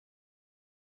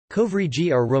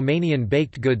Covrigi are Romanian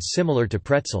baked goods similar to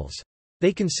pretzels.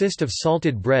 They consist of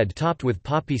salted bread topped with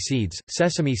poppy seeds,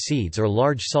 sesame seeds or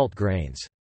large salt grains.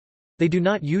 They do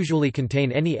not usually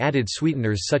contain any added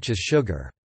sweeteners such as sugar.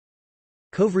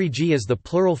 Covrigi is the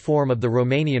plural form of the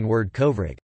Romanian word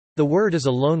covrig. The word is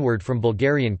a loanword from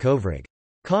Bulgarian kovrig.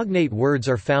 Cognate words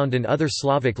are found in other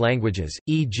Slavic languages,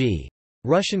 e.g.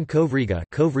 Russian kovriga,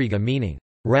 kovriga meaning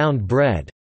round bread,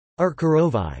 or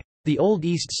korovai. The Old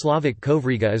East Slavic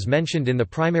kovriga is mentioned in the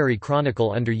primary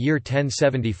chronicle under year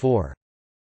 1074.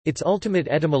 Its ultimate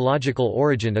etymological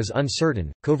origin is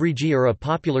uncertain. Covrigi are a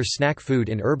popular snack food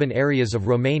in urban areas of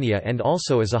Romania and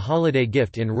also as a holiday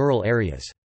gift in rural areas.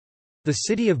 The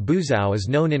city of Buzău is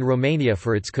known in Romania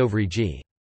for its covrigi.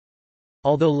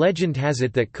 Although legend has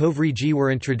it that covrigi were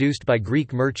introduced by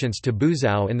Greek merchants to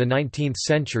Buzău in the 19th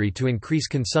century to increase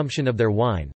consumption of their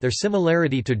wine, their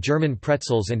similarity to German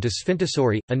pretzels and to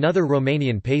sfintisori, another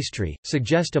Romanian pastry,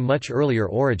 suggest a much earlier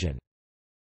origin.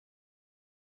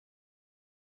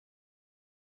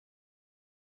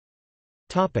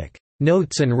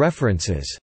 Notes and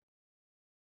references.